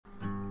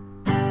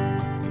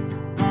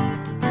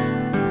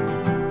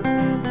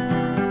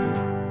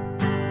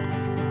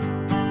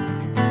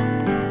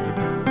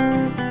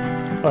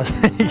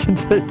You can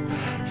see.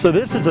 So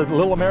this is a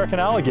little American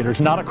alligator. It's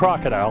not a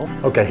crocodile.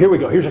 Okay, here we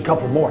go. Here's a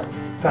couple more.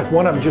 In fact,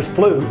 one of them just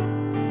flew.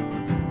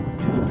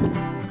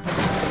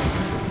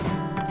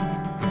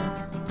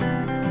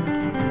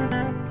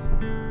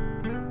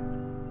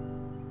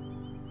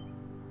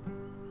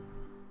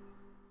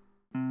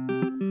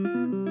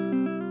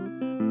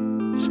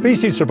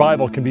 Species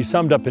survival can be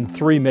summed up in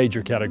three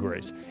major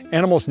categories.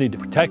 Animals need to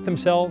protect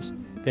themselves,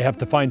 they have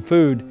to find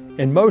food,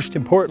 and most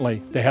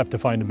importantly, they have to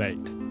find a mate.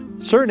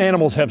 Certain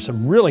animals have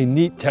some really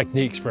neat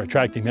techniques for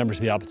attracting members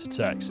of the opposite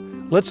sex.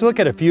 Let's look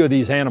at a few of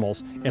these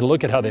animals and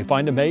look at how they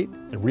find a mate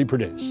and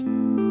reproduce.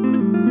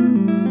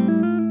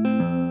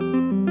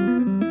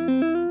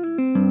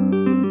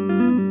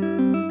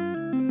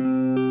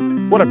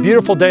 What a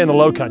beautiful day in the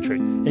low country.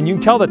 And you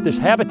can tell that this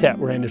habitat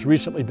we're in has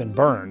recently been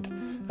burned.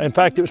 In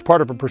fact, it was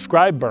part of a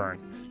prescribed burn.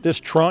 This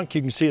trunk,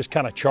 you can see, is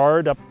kind of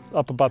charred up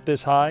about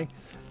this high,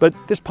 but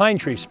this pine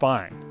tree's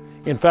fine.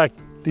 In fact,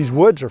 these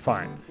woods are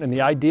fine. And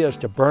the idea is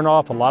to burn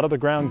off a lot of the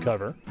ground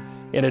cover,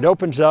 and it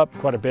opens up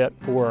quite a bit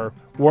for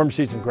warm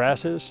season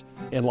grasses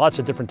and lots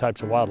of different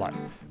types of wildlife.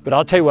 But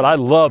I'll tell you what I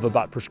love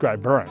about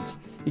prescribed burns.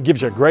 It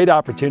gives you a great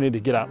opportunity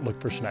to get out and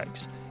look for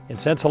snakes. And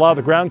since a lot of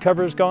the ground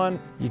cover is gone,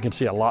 you can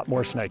see a lot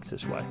more snakes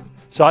this way.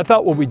 So I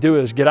thought what we'd do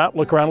is get out,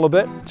 look around a little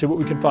bit, and see what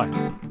we can find.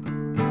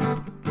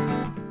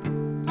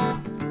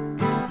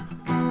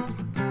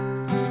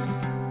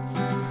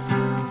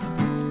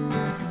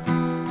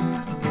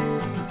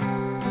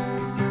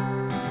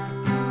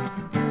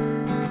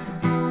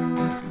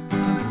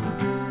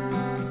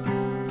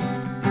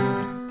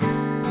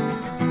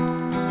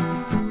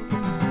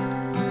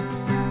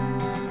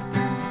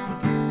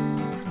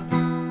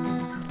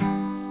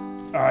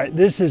 All right,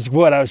 this is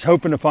what I was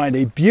hoping to find,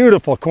 a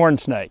beautiful corn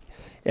snake.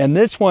 And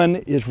this one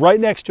is right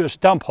next to a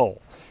stump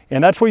hole.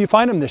 And that's where you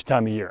find them this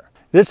time of year.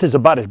 This is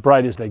about as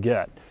bright as they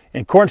get.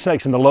 And corn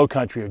snakes in the low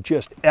country are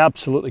just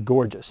absolutely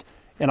gorgeous.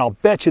 And I'll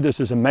bet you this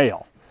is a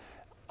male.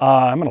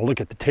 I'm gonna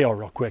look at the tail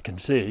real quick and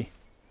see.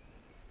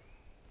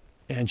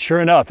 And sure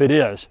enough, it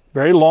is.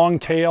 Very long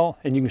tail,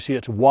 and you can see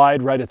it's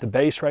wide right at the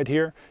base right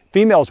here.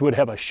 Females would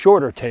have a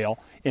shorter tail,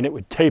 and it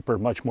would taper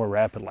much more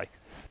rapidly.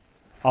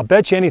 I'll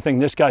bet you anything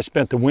this guy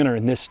spent the winter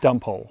in this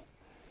stump hole.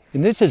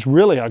 And this is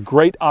really a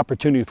great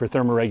opportunity for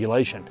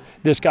thermoregulation.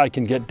 This guy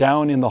can get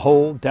down in the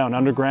hole, down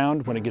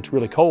underground when it gets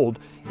really cold,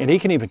 and he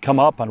can even come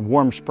up on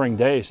warm spring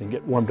days and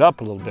get warmed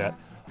up a little bit.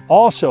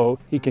 Also,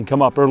 he can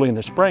come up early in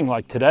the spring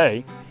like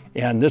today,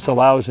 and this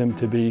allows him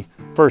to be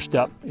first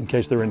up in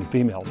case there are any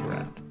females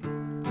around.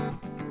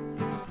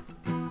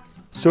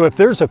 So if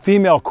there's a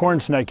female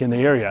corn snake in the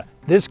area,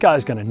 this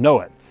guy's gonna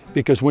know it,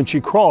 because when she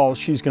crawls,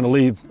 she's gonna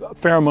leave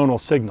pheromonal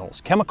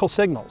signals, chemical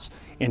signals,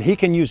 and he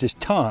can use his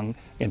tongue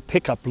and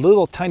pick up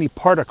little tiny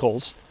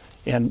particles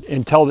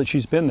and tell that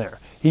she's been there.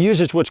 He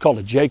uses what's called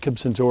a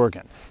Jacobson's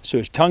organ. So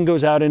his tongue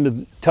goes out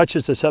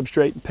touches the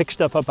substrate, and picks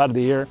stuff up out of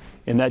the air,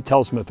 and that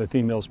tells him if a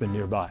female's been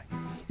nearby.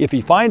 If he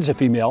finds a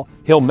female,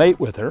 he'll mate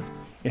with her,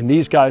 and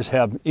these guys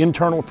have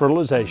internal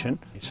fertilization,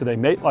 so they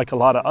mate like a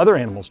lot of other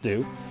animals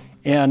do,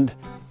 and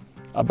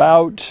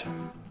about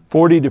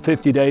 40 to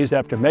 50 days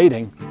after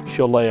mating,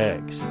 she'll lay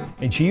eggs.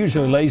 And she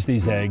usually lays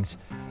these eggs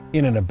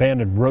in an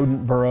abandoned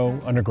rodent burrow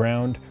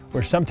underground,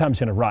 or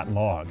sometimes in a rotten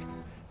log.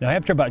 Now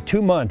after about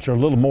 2 months or a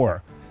little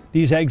more,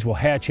 these eggs will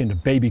hatch into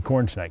baby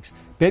corn snakes.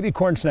 Baby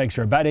corn snakes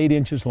are about 8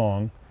 inches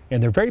long,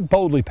 and they're very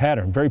boldly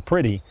patterned, very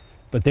pretty,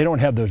 but they don't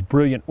have those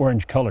brilliant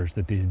orange colors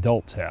that the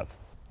adults have.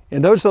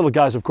 And those little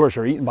guys, of course,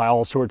 are eaten by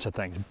all sorts of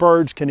things.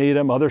 Birds can eat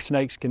them, other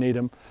snakes can eat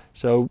them,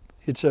 so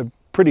it's a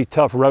pretty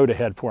tough road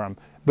ahead for them.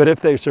 But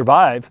if they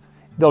survive,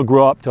 they'll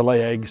grow up to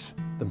lay eggs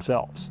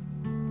themselves.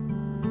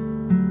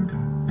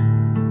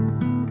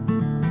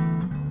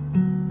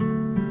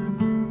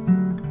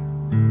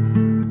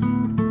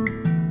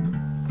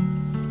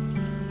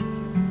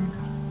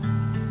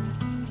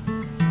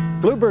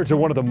 Bluebirds are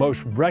one of the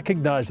most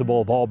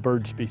recognizable of all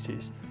bird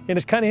species. And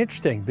it's kind of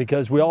interesting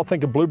because we all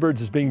think of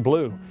bluebirds as being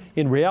blue.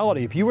 In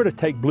reality, if you were to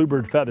take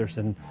bluebird feathers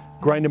and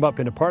grind them up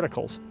into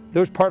particles,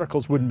 those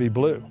particles wouldn't be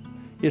blue.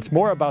 It's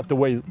more about the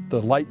way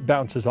the light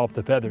bounces off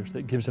the feathers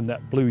that gives them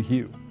that blue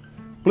hue.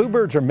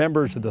 Bluebirds are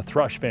members of the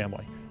thrush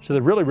family, so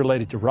they're really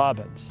related to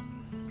robins.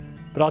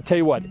 But I'll tell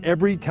you what,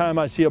 every time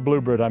I see a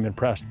bluebird, I'm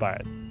impressed by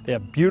it. They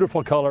have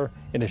beautiful color,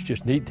 and it's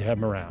just neat to have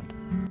them around.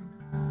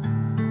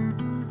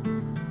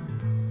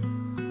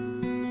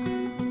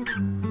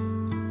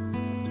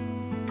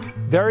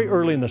 Very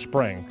early in the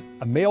spring,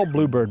 a male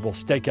bluebird will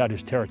stake out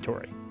his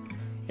territory,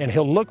 and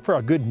he'll look for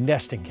a good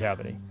nesting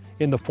cavity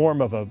in the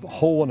form of a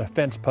hole in a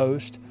fence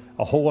post,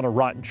 a hole in a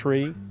rotten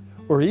tree,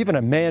 or even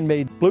a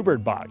man-made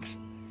bluebird box.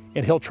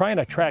 And he'll try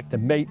and attract a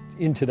mate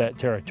into that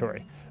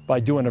territory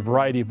by doing a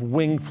variety of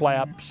wing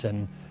flaps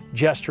and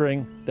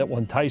gesturing that will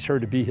entice her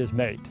to be his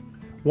mate.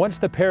 Once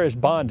the pair is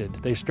bonded,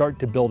 they start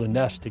to build a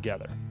nest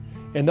together.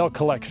 And they'll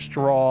collect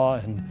straw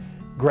and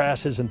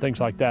grasses and things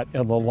like that,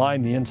 and they'll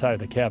line the inside of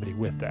the cavity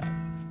with that.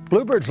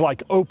 Bluebirds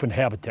like open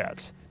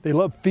habitats. They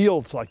love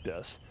fields like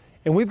this.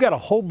 And we've got a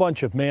whole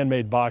bunch of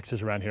man-made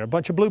boxes around here, a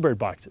bunch of bluebird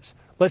boxes.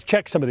 Let's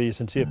check some of these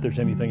and see if there's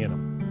anything in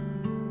them.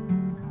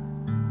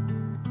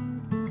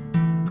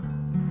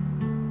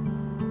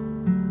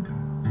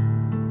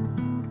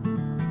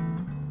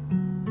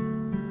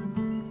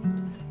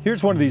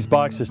 Here's one of these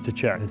boxes to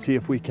check and see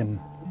if we can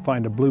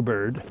find a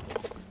bluebird.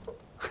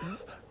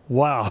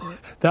 Wow,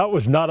 that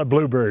was not a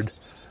bluebird.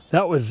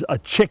 That was a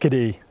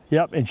chickadee.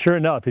 Yep, and sure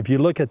enough, if you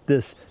look at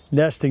this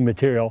nesting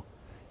material,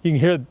 you can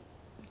hear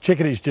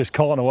chickadees just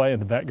calling away in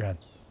the background.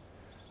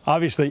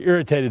 Obviously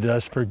irritated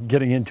us for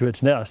getting into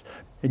its nest.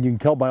 And you can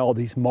tell by all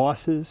these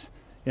mosses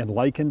and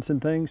lichens and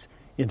things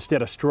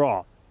instead of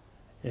straw.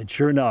 And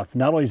sure enough,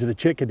 not only is it a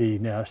chickadee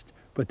nest,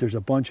 but there's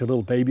a bunch of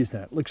little babies in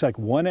it. It looks like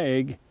one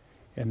egg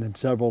and then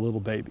several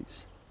little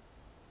babies.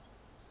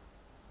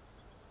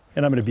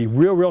 And I'm going to be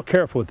real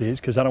careful with these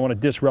because I don't want to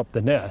disrupt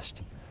the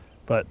nest.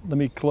 But let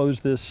me close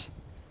this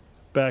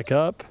back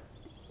up.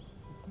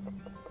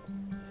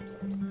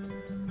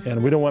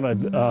 And we don't want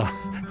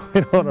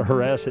to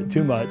harass it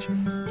too much.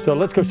 So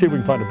let's go see if we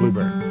can find a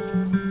bluebird.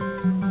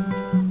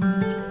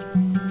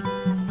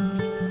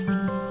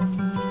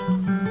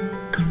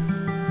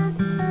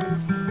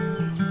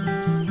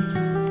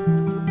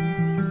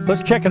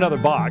 Let's check another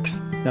box.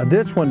 Now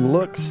this one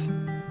looks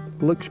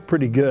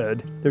pretty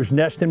good. There's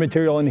nesting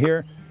material in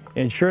here,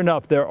 and sure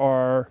enough, there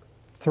are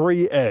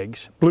 3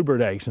 eggs,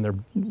 bluebird eggs, and they're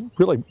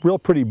real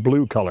pretty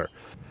blue color.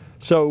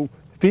 So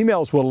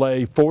females will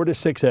lay 4 to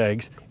 6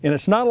 eggs, and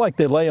it's not like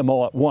they lay them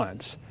all at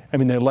once. I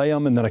mean, they lay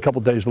them, and then a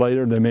couple days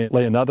later, they may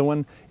lay another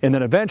one, and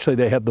then eventually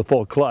they have the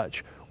full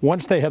clutch.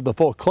 Once they have the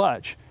full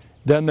clutch,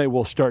 then they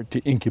will start to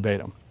incubate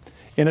them.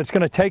 And it's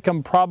going to take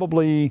them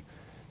probably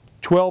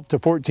 12 to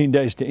 14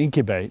 days to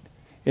incubate,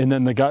 and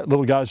then the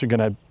little guys are going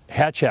to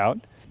hatch out.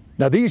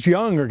 Now these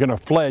young are going to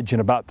fledge in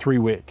about 3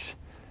 weeks.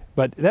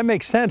 But that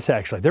makes sense,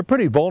 actually. They're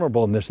pretty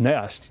vulnerable in this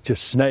nest to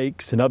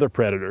snakes and other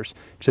predators.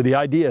 So the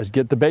idea is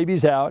get the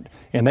babies out,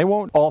 and they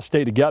won't all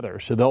stay together.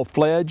 So they'll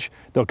fledge,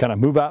 they'll kind of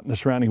move out in the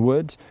surrounding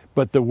woods,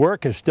 but the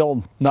work is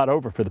still not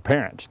over for the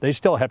parents. They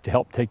still have to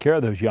help take care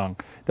of those young.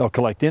 They'll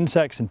collect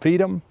insects and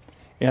feed them,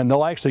 and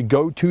they'll actually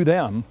go to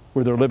them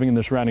where they're living in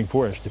the surrounding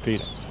forest to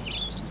feed them.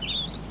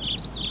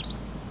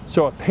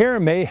 So a pair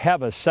may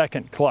have a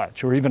second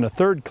clutch or even a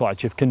third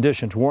clutch if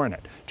conditions warrant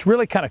it. It's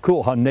really kind of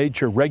cool how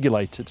nature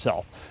regulates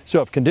itself.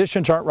 So if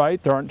conditions aren't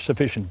right, there aren't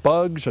sufficient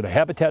bugs or the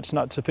habitat's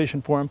not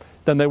sufficient for them,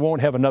 then they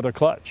won't have another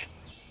clutch.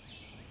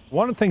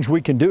 One of the things we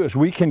can do is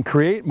we can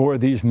create more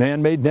of these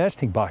man-made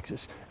nesting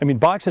boxes. I mean,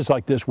 boxes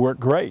like this work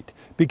great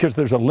because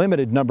there's a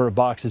limited number of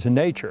boxes in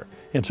nature.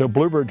 And so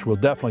bluebirds will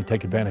definitely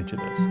take advantage of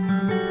this.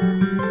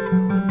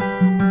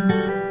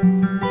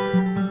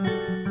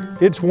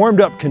 It's warmed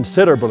up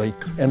considerably,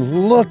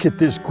 and look at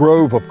this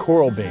grove of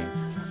coral bean.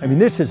 I mean,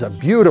 this is a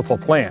beautiful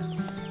plant.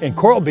 And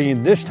coral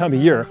bean this time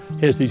of year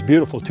has these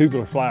beautiful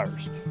tubular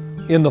flowers.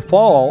 In the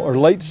fall or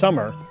late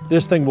summer,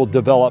 this thing will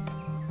develop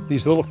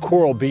these little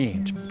coral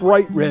beans,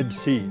 bright red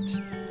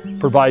seeds.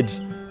 Provides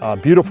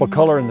beautiful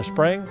color in the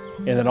spring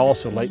and then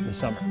also late in the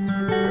summer.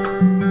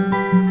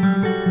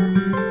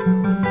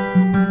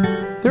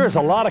 There is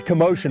a lot of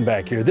commotion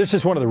back here. This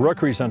is one of the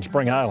rookeries on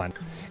Spring Island.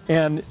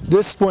 And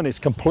this one is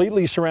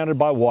completely surrounded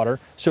by water,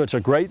 so it's a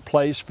great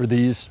place for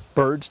these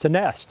birds to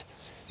nest.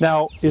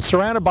 Now, it's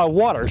surrounded by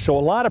water, so a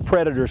lot of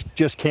predators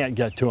just can't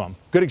get to them.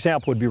 Good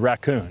example would be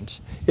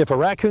raccoons. If a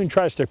raccoon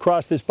tries to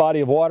cross this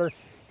body of water,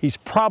 he's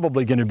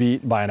probably going to be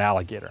eaten by an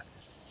alligator.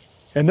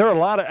 And there are a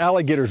lot of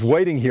alligators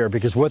waiting here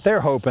because what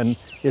they're hoping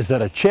is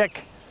that a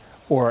chick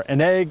or an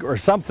egg or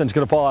something's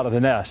going to fall out of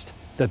the nest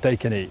that they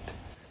can eat.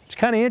 It's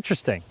kind of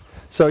interesting.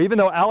 So even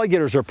though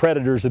alligators are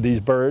predators of these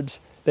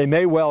birds, they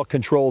may well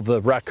control the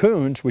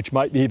raccoons, which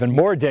might be even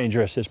more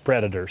dangerous as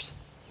predators.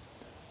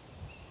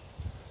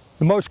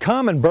 The most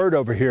common bird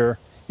over here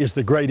is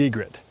the great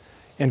egret.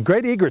 And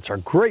great egrets are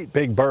great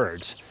big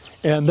birds,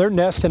 and they're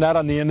nesting out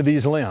on the end of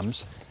these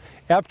limbs.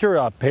 After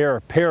a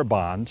pair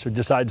bonds or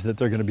decides that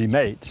they're going to be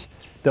mates,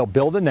 they'll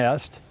build a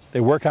nest, they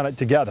work on it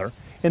together,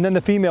 and then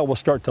the female will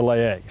start to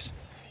lay eggs.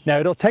 Now,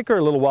 it'll take her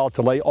a little while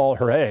to lay all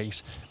her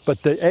eggs,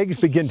 but the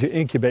eggs begin to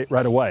incubate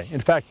right away.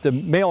 In fact, the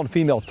male and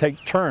female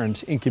take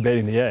turns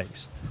incubating the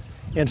eggs.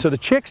 And so the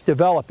chicks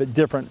develop at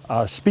different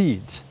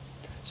speeds.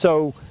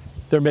 So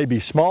there may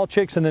be small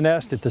chicks in the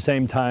nest at the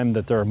same time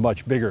that there are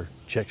much bigger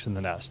chicks in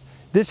the nest.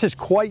 This is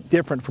quite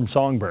different from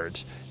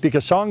songbirds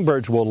because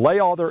songbirds will lay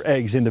all their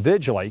eggs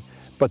individually,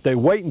 but they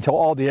wait until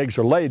all the eggs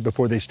are laid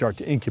before they start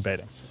to incubate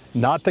them.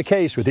 Not the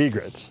case with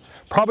egrets.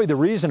 Probably the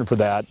reason for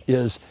that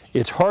is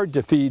it's hard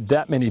to feed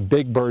that many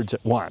big birds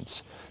at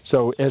once.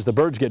 So as the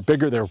birds get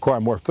bigger, they require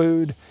more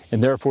food,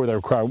 and therefore they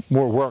require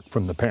more work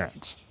from the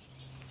parents.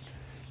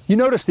 You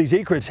notice these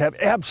egrets have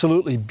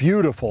absolutely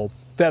beautiful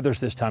feathers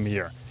this time of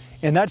year.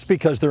 And that's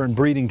because they're in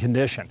breeding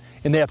condition.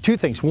 And they have two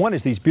things. One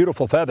is these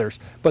beautiful feathers,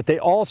 but they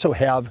also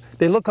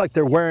they look like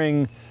they're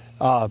wearing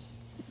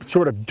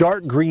sort of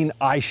dark green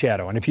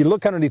eyeshadow. And if you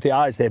look underneath the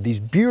eyes, they have these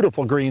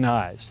beautiful green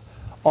eyes.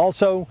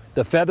 Also,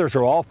 the feathers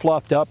are all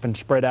fluffed up and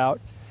spread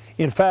out.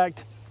 In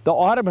fact, The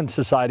Audubon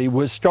Society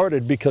was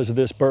started because of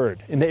this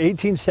bird. In the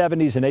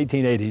 1870s and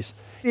 1880s,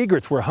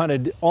 egrets were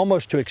hunted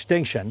almost to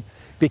extinction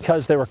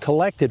because they were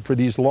collected for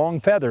these long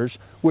feathers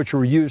which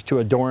were used to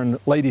adorn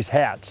ladies'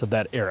 hats of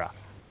that era.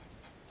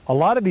 A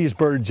lot of these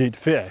birds eat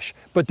fish,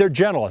 but they're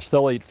generalists.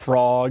 They'll eat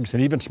frogs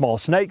and even small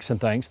snakes and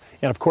things,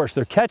 and of course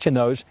they're catching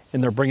those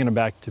and they're bringing them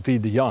back to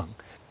feed the young.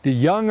 The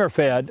young are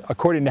fed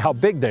according to how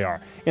big they are,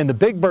 and the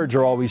big birds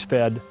are always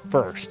fed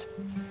first.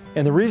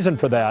 And the reason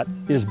for that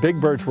is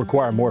big birds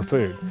require more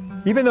food.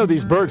 Even though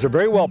these birds are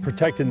very well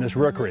protected in this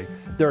rookery,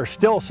 there are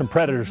still some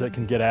predators that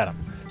can get at them.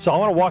 So I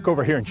want to walk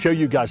over here and show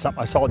you guys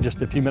something I saw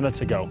just a few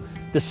minutes ago.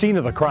 The scene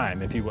of the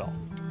crime, if you will.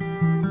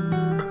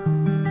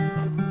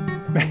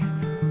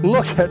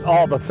 Look at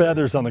all the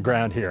feathers on the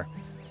ground here.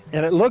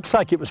 And it looks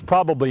like it was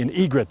probably an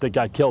egret that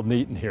got killed and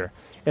eaten here.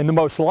 And the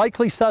most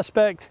likely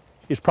suspect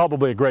is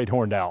probably a great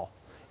horned owl.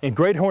 And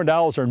great horned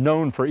owls are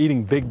known for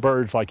eating big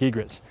birds like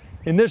egrets.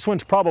 And this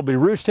one's probably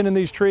roosting in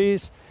these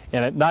trees,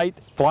 and at night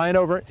flying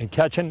over and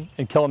catching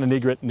and killing an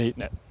egret and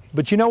eating it.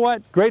 But you know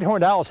what? Great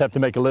horned owls have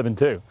to make a living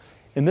too.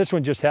 And this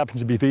one just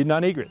happens to be feeding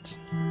on egrets.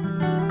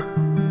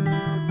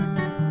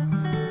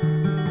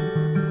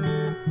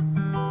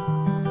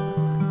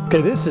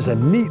 Okay, this is a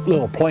neat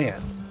little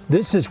plant.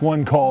 This is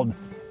one called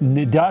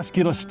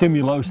Nidosculus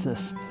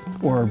stimulosus,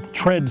 or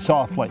tread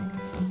softly.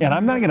 And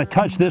I'm not going to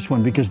touch this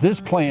one because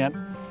this plant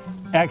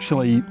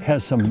actually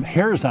has some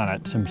hairs on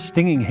it, some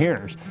stinging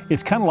hairs.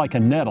 It's kind of like a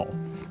nettle.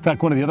 In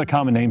fact, one of the other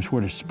common names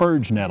for it is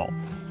spurge nettle.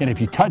 And if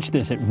you touch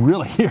this, it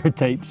really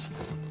irritates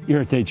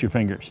your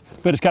fingers.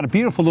 But it's got a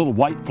beautiful little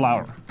white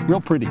flower, real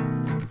pretty.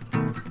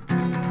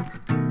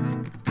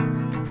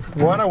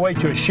 We're on our way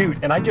to a shoot,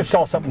 and I just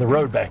saw something in the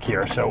road back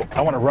here, so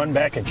I want to run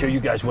back and show you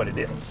guys what it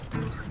is.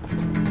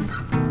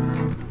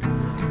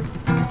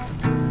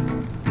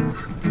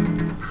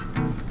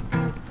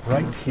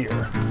 Right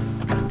here.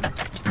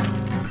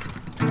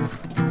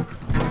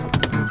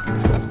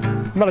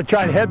 I'm going to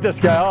try and head this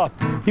guy off.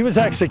 He was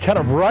actually kind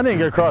of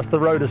running across the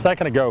road a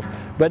second ago,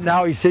 but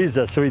now he sees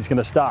us, so he's going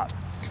to stop.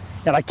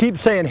 And I keep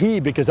saying he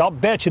because I'll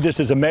bet you this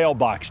is a male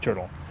box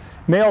turtle.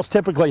 Males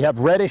typically have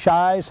reddish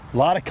eyes, a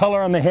lot of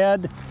color on the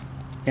head,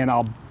 and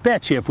I'll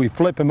bet you if we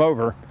flip him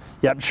over,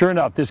 yep, sure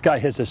enough, this guy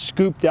has a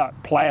scooped out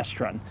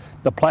plastron.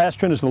 The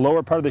plastron is the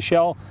lower part of the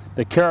shell,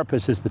 the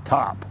carapace is the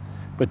top.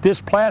 But this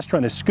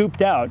plastron is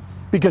scooped out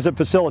because it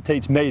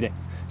facilitates mating.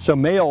 So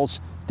males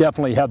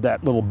definitely have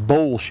that little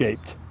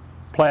bowl-shaped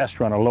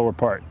plastron on the lower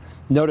part.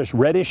 Notice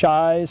reddish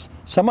eyes.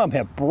 Some of them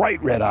have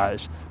bright red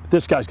eyes. But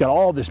this guy's got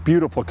all this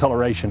beautiful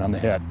coloration on the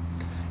head.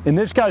 And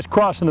this guy's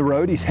crossing the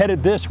road. He's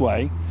headed this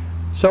way.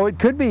 So it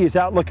could be he's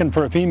out looking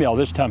for a female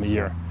this time of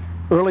year.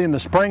 Early in the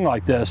spring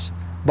like this,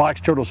 box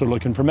turtles are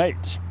looking for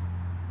mates.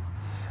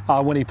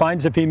 When he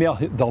finds a female,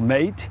 they'll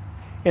mate.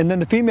 And then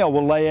the female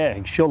will lay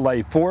eggs. She'll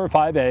lay 4 or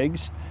 5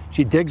 eggs.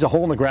 She digs a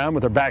hole in the ground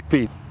with her back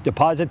feet,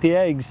 deposit the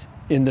eggs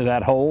into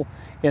that hole,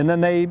 and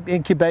then they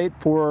incubate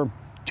for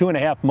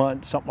 2.5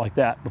 months, something like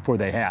that, before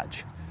they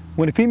hatch.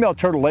 When a female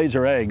turtle lays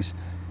her eggs,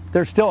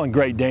 they're still in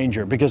great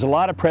danger because a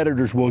lot of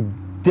predators will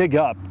dig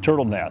up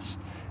turtle nests.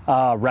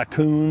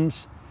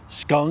 Raccoons,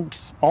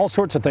 skunks, all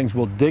sorts of things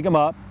will dig them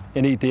up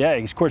and eat the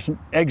eggs. Of course,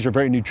 eggs are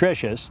very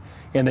nutritious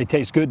and they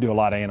taste good to a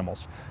lot of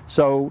animals.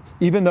 So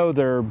even though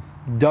they're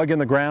dug in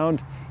the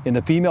ground and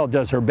the female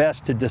does her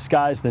best to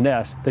disguise the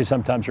nest, they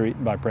sometimes are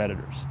eaten by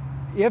predators.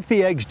 If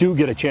the eggs do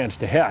get a chance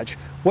to hatch,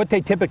 what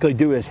they typically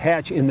do is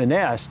hatch in the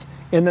nest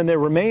and then they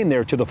remain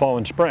there to the fall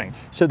and spring.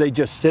 So they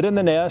just sit in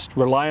the nest,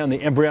 rely on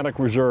the embryonic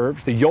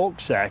reserves, the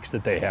yolk sacs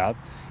that they have,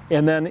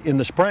 and then in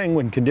the spring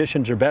when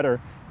conditions are better,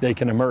 they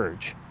can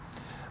emerge.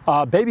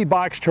 Baby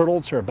box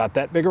turtles are about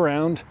that big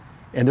around,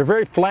 and they're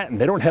very flattened.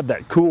 They don't have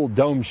that cool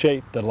dome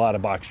shape that a lot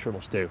of box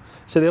turtles do.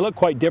 So they look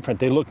quite different.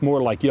 They look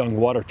more like young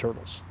water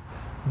turtles.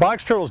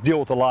 Box turtles deal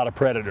with a lot of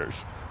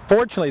predators.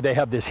 Fortunately, they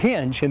have this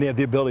hinge and they have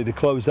the ability to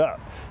close up.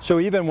 So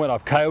even when a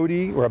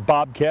coyote or a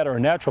bobcat or a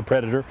natural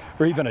predator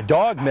or even a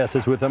dog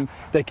messes with them,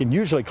 they can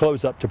usually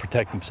close up to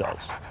protect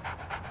themselves.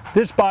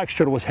 This box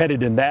turtle was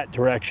headed in that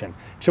direction.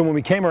 So when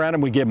we came around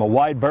him, we gave him a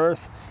wide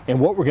berth, and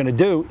what we're going to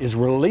do is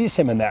release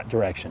him in that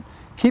direction.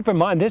 Keep in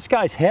mind, this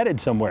guy's headed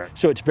somewhere,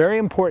 so it's very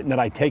important that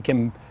I take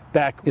him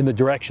back in the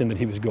direction that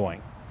he was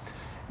going.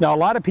 Now, a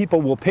lot of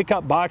people will pick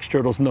up box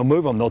turtles and they'll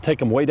move them. They'll take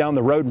them way down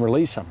the road and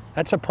release them.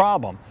 That's a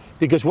problem,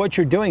 because what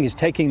you're doing is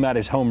taking him at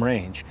his home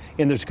range,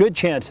 and there's a good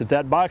chance that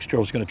that box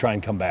turtle is going to try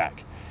and come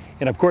back.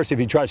 And of course, if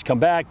he tries to come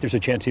back, there's a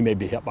chance he may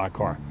be hit by a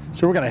car.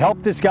 So we're going to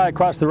help this guy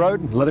across the road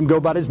and let him go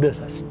about his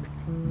business.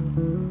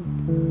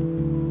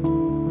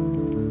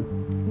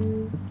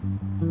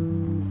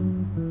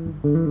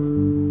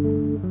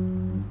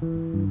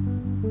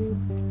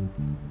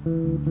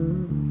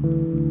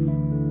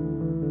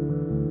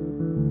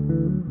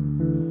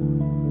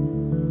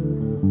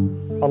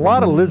 A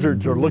lot of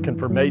lizards are looking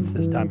for mates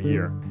this time of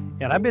year.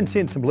 And I've been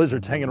seeing some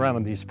lizards hanging around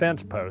on these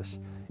fence posts.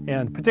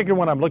 And the particular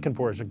one I'm looking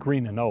for is a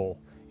green anole.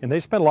 And they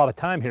spend a lot of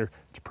time here.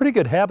 It's a pretty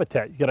good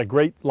habitat. You got a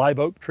great live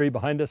oak tree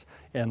behind us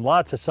and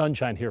lots of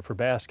sunshine here for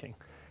basking.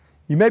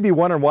 You may be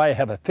wondering why I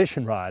have a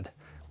fishing rod.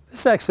 This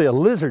is actually a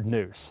lizard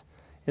noose.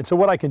 And so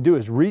what I can do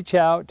is reach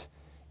out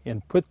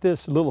and put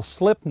this little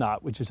slip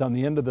knot, which is on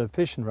the end of the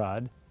fishing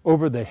rod,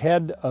 over the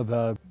head of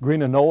a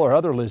green anole or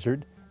other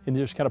lizard, and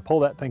you just kind of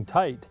pull that thing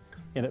tight,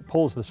 and it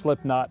pulls the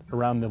slip knot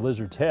around the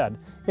lizard's head.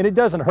 And it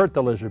doesn't hurt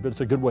the lizard, but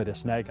it's a good way to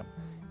snag them.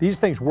 These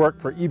things work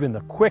for even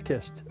the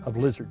quickest of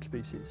lizard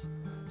species.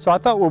 So I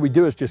thought what we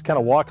do is just kind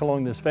of walk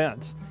along this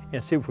fence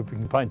and see if we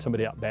can find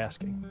somebody out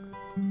basking.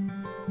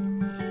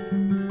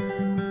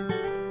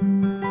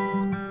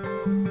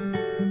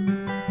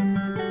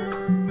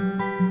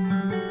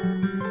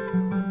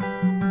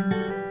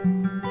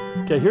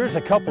 Okay, here's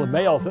a couple of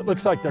males. It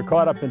looks like they're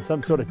caught up in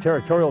some sort of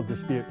territorial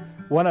dispute.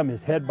 One of them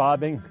is head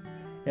bobbing,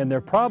 and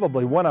they're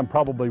probably, one of them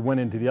probably went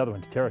into the other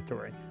one's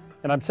territory.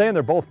 And I'm saying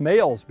they're both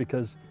males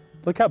because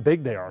look how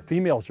big they are.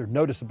 Females are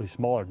noticeably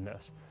smaller than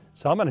this.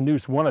 So I'm gonna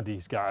noose one of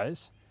these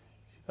guys.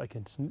 See if I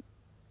can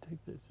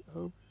take this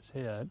over his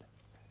head.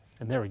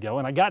 And there we go,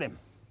 and I got him.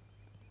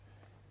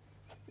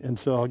 And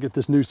so I'll get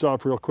this noose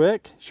off real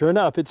quick. Sure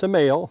enough, it's a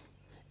male.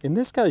 And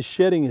this guy's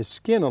shedding his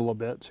skin a little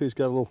bit, so he's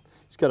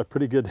got a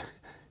pretty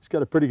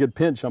good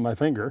pinch on my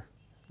finger.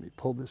 Let me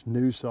pull this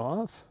noose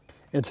off.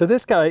 And so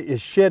this guy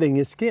is shedding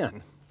his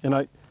skin.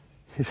 And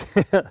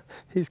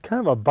he's kind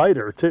of a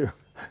biter too.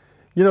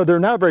 You know, they're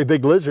not very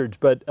big lizards,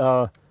 but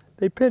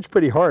they pinch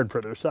pretty hard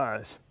for their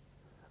size.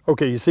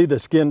 Okay, you see the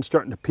skin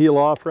starting to peel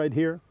off right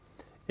here?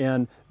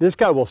 And this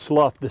guy will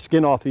slough the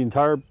skin off the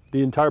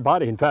entire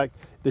body. In fact,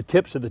 the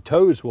tips of the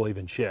toes will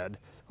even shed.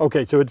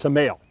 Okay, so it's a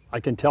male. I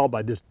can tell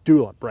by this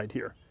dewlap right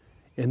here.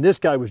 And this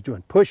guy was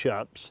doing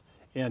push-ups,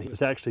 and he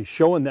was actually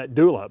showing that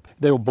dewlap.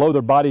 They will blow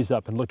their bodies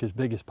up and look as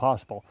big as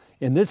possible.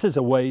 And this is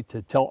a way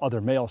to tell other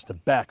males to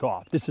back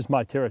off. This is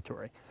my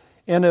territory.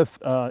 And if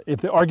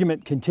the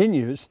argument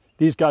continues,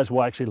 these guys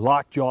will actually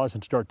lock jaws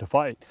and start to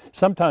fight.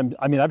 Sometimes,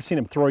 I mean, I've seen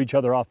them throw each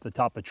other off the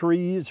top of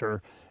trees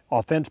or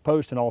off fence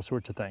posts and all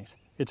sorts of things.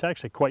 It's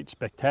actually quite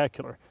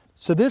spectacular.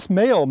 So this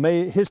male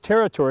his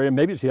territory, and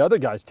maybe it's the other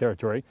guy's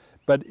territory,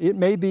 but it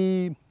may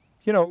be,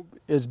 you know,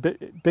 as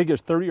big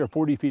as 30 or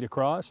 40 feet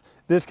across.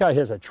 This guy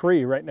has a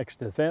tree right next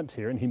to the fence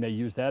here, and he may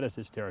use that as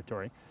his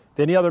territory. If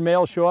any other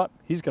males show up,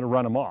 he's going to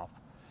run them off.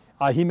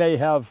 He may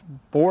have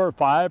 4 or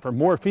 5 or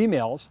more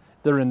females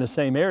that are in the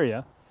same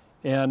area,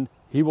 and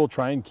he will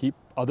try and keep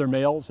other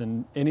males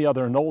and any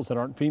other anoles that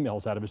aren't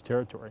females out of his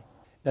territory.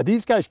 Now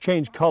these guys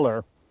change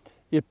color.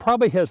 It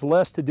probably has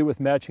less to do with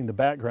matching the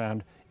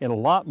background and a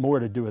lot more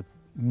to do with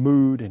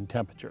mood and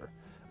temperature.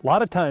 A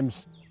lot of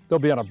times they'll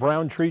be on a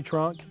brown tree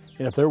trunk,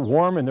 and if they're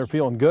warm and they're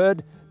feeling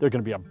good, they're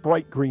going to be a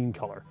bright green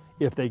color.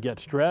 If they get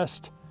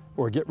stressed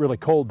or get really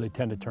cold, they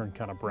tend to turn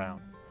kind of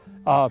brown.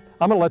 I'm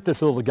going to let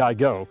this little guy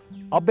go.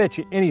 I'll bet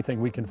you anything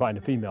we can find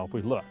a female if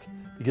we look.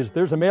 Because if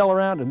there's a male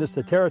around and this is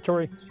the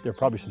territory, there are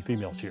probably some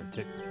females here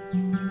too.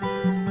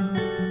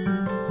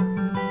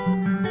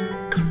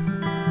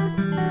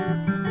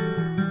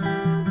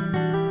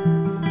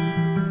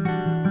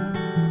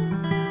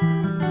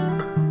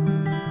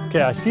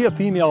 Okay, I see a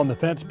female on the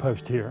fence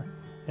post here,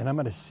 and I'm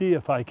going to see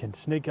if I can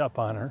sneak up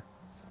on her.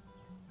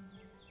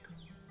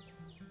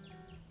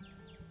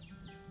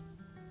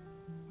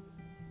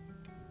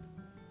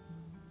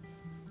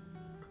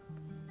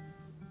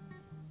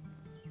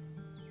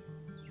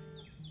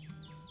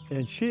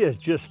 And she is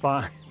just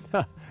fine.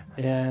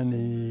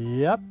 And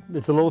yep,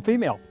 it's a little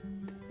female.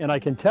 And I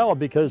can tell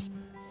because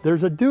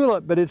there's a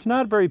dewlap, but it's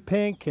not very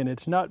pink and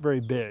it's not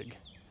very big.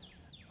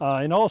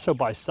 And also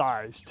by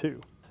size too.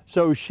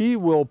 So she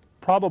will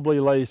probably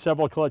lay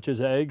several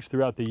clutches of eggs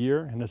throughout the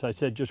year. And as I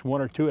said, just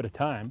 1 or 2 at a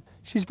time.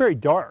 She's very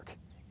dark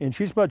and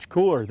she's much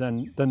cooler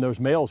than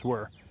those males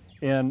were.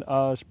 And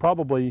it's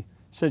probably,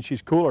 since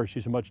she's cooler,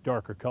 she's a much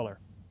darker color.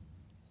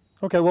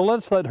 Okay, well,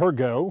 let's let her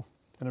go.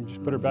 And I'm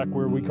just put her back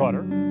where we caught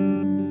her.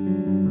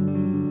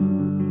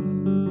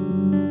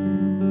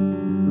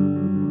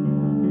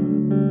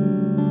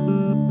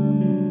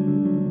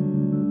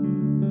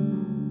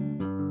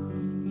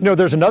 You know,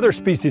 there's another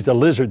species of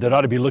lizard that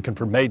ought to be looking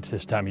for mates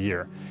this time of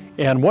year.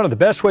 And one of the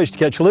best ways to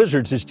catch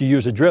lizards is to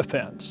use a drift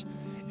fence.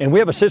 And we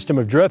have a system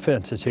of drift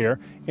fences here,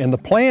 and the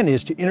plan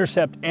is to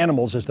intercept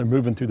animals as they're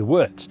moving through the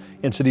woods.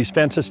 And so these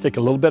fences stick a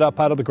little bit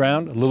up out of the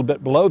ground, a little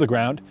bit below the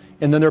ground,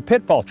 and then they're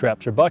pitfall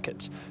traps or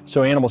buckets.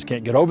 So animals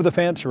can't get over the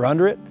fence or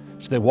under it,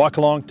 so they walk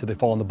along till they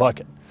fall in the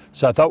bucket.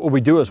 So I thought what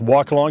we'd do is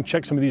walk along,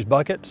 check some of these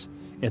buckets,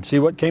 and see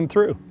what came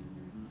through.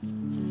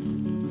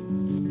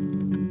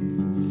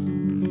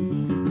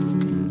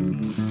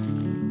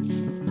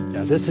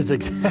 Yeah, this is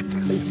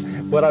exactly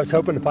what I was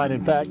hoping to find.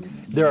 In fact,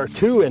 there are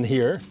 2 in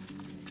here.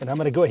 And I'm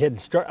going to go ahead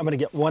and start. I'm going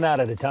to get one out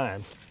at a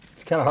time.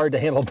 It's kind of hard to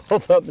handle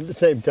both of them at the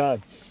same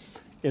time.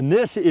 And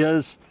this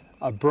is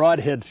a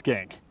broadhead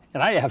skink.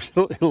 And I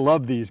absolutely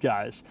love these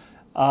guys.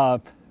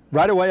 Right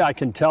away, I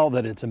can tell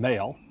that it's a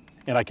male.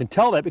 And I can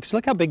tell that because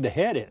look how big the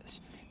head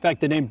is. In fact,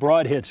 the name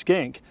broadhead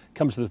skink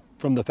comes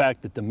from the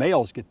fact that the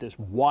males get this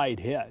wide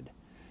head.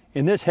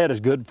 And this head is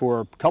good for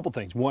a couple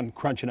things. One,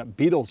 crunching up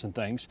beetles and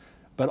things.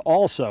 But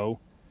also,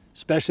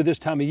 especially this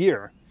time of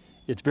year,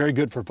 it's very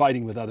good for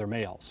fighting with other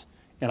males.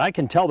 And I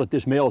can tell that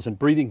this male is in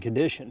breeding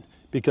condition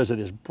because of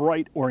this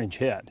bright orange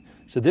head.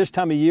 So this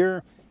time of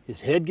year, his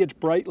head gets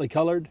brightly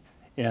colored,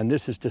 and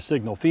this is to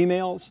signal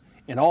females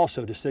and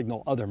also to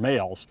signal other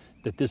males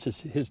that this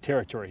is his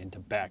territory and to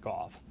back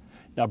off.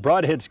 Now,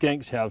 broadhead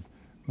skinks have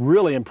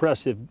really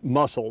impressive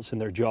muscles in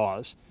their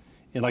jaws.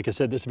 And like I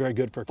said, this is very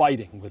good for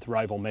fighting with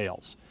rival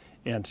males.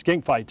 And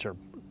skink fights are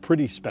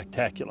pretty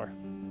spectacular.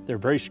 They're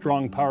very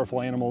strong,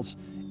 powerful animals,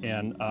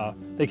 and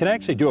they can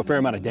actually do a fair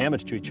amount of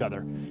damage to each other.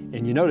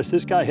 And you notice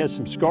this guy has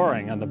some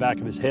scarring on the back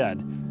of his head,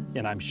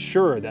 and I'm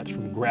sure that's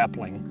from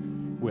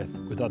grappling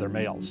with other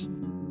males.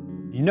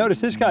 You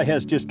notice this guy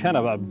has just kind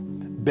of a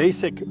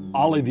basic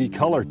olivey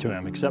color to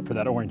him, except for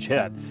that orange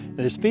head. And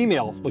this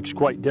female looks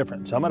quite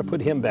different, so I'm gonna put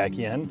him back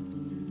in.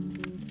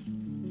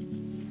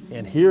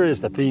 And here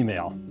is the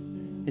female.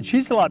 And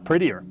she's a lot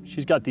prettier.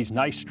 She's got these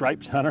nice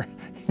stripes on her.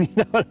 You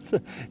know,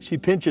 she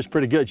pinches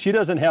pretty good. She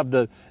doesn't have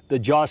the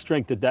jaw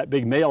strength that that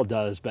big male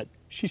does, but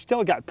she's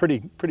still got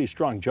pretty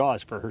strong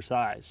jaws for her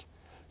size.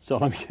 So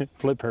let me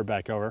flip her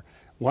back over.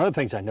 One of the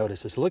things I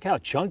noticed is look how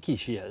chunky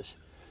she is.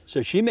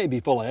 So she may be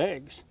full of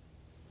eggs.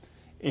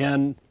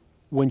 And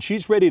when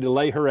she's ready to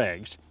lay her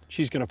eggs,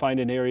 she's going to find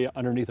an area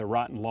underneath a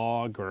rotten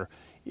log or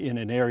in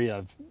an area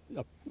of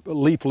a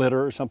leaf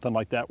litter or something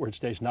like that where it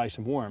stays nice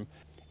and warm.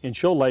 And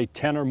she'll lay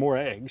 10 or more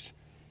eggs,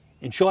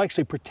 and she'll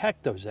actually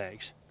protect those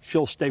eggs.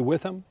 She'll stay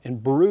with them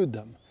and brood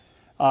them.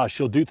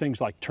 She'll do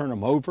things like turn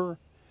them over.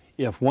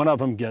 If one of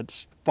them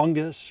gets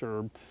fungus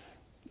or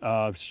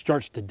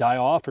starts to die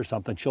off or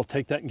something, she'll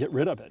take that and get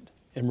rid of it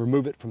and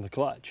remove it from the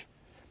clutch.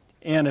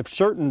 And if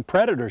certain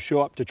predators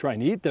show up to try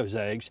and eat those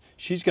eggs,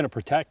 she's going to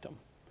protect them,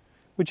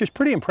 which is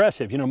pretty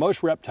impressive. You know,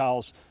 most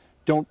reptiles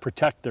don't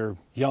protect their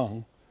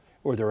young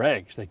or their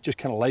eggs. They just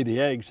kind of lay the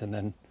eggs and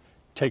then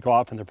take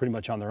off, and they're pretty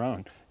much on their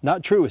own.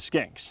 Not true with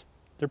skinks.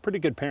 They're pretty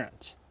good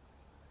parents.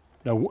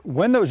 Now,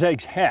 when those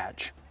eggs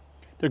hatch,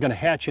 they're going to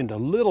hatch into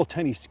little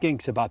tiny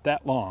skinks about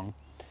that long,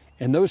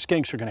 and those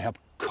skinks are going to have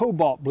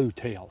cobalt blue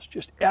tails,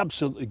 just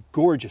absolutely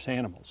gorgeous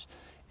animals.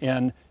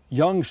 And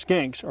young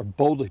skinks are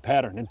boldly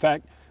patterned. In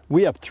fact,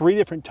 we have 3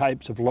 different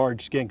types of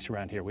large skinks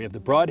around here. We have the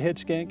broadhead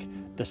skink,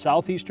 the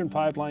southeastern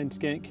 5-line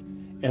skink,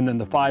 and then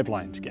the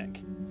 5-line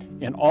skink.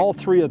 And all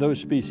 3 of those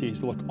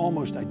species look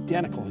almost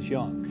identical as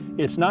young.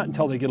 It's not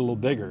until they get a little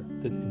bigger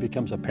that it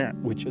becomes apparent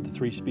which of the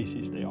 3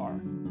 species they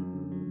are.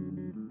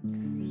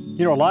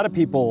 You know, a lot of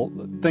people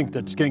think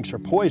that skinks are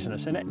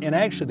poisonous, and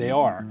actually they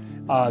are.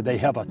 They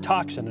have a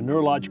toxin, a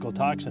neurological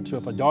toxin, so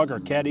if a dog or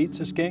cat eats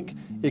a skink,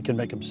 it can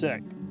make them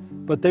sick.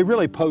 But they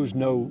really pose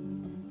no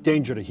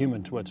danger to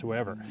humans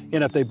whatsoever.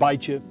 And if they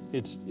bite you,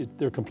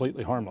 they're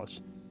completely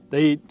harmless.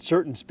 They eat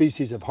certain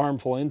species of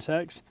harmful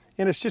insects,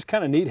 and it's just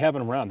kind of neat having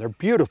them around. They're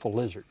beautiful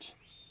lizards.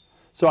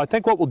 So I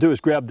think what we'll do is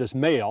grab this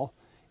male,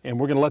 and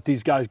we're going to let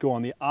these guys go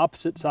on the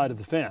opposite side of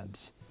the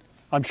fence.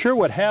 I'm sure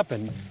what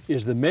happened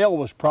is the male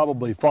was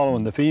probably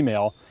following the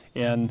female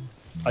and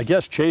I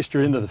guess chased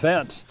her into the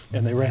fence,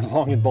 and they ran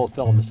along and both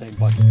fell in the same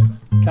bucket.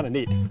 Kind of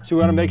neat. So we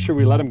want to make sure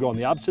we let them go on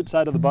the opposite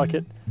side of the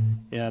bucket,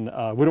 and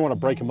we don't want to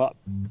break them up.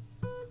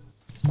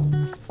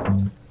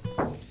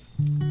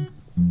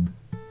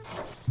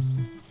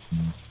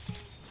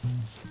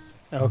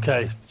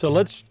 Okay, so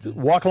let's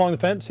walk along the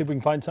fence, see if we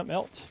can find something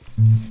else.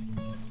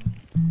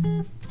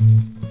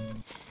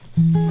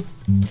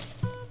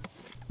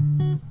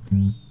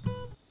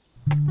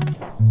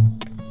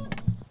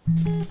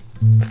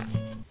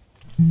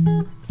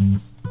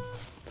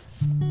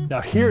 Now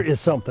here is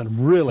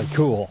something really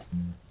cool.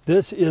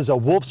 This is a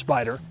wolf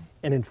spider,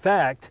 and in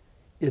fact,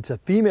 it's a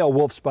female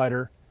wolf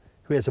spider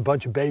who has a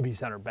bunch of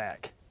babies on her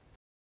back.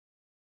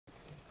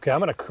 Okay, I'm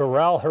gonna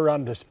corral her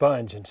on the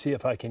sponge and see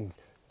if I can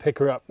pick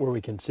her up where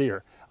we can see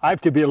her. I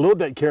have to be a little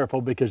bit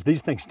careful because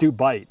these things do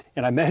bite,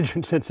 and I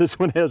imagine since this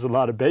one has a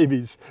lot of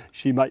babies,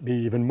 she might be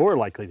even more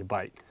likely to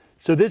bite.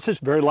 So this is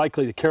very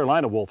likely the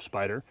Carolina wolf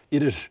spider.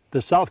 It is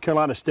the South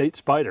Carolina state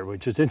spider,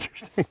 which is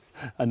interesting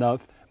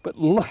enough. But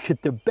look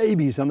at the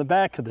babies on the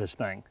back of this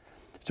thing.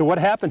 So what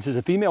happens is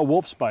a female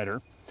wolf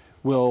spider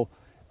will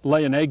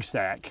lay an egg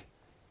sac,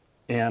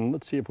 and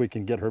let's see if we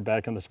can get her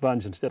back on the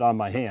sponge instead on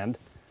my hand.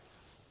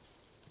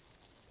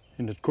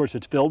 And of course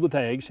it's filled with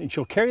eggs, and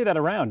she'll carry that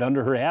around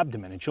under her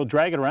abdomen, and she'll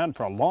drag it around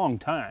for a long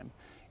time.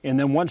 And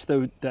then once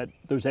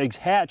those eggs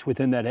hatch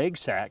within that egg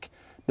sac,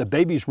 the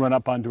babies run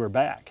up onto her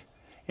back.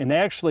 And they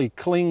actually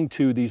cling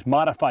to these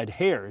modified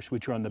hairs,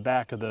 which are on the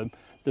back of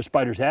the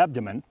spider's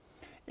abdomen,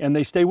 and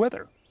they stay with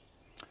her.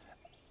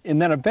 And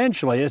then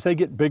eventually, as they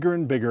get bigger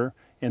and bigger,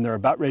 and they're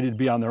about ready to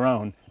be on their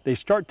own, they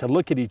start to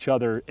look at each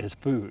other as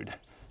food.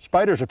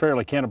 Spiders are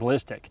fairly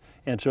cannibalistic,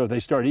 and so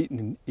they start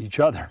eating each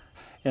other.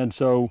 And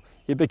so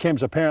it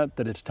becomes apparent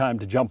that it's time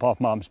to jump off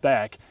mom's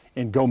back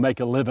and go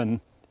make a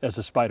living as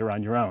a spider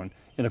on your own.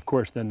 And of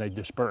course, then they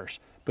disperse.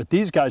 But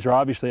these guys are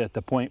obviously at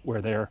the point where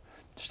they're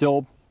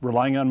still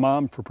relying on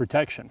mom for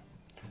protection.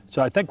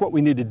 So I think what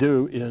we need to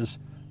do is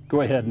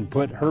go ahead and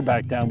put her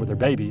back down with her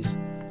babies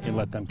and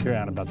let them carry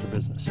on about their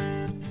business.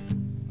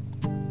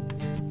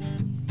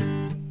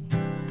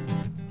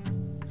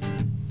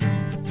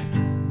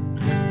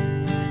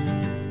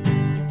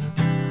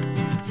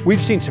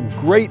 We've seen some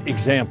great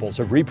examples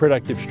of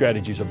reproductive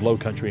strategies of low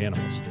country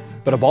animals,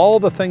 but of all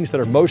the things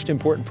that are most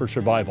important for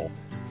survival,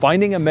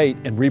 finding a mate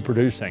and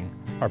reproducing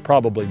are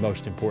probably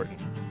most important.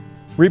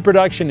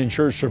 Reproduction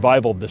ensures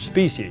survival of the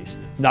species,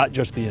 not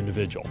just the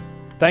individual.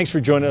 Thanks for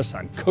joining us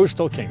on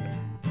Coastal Kingdom.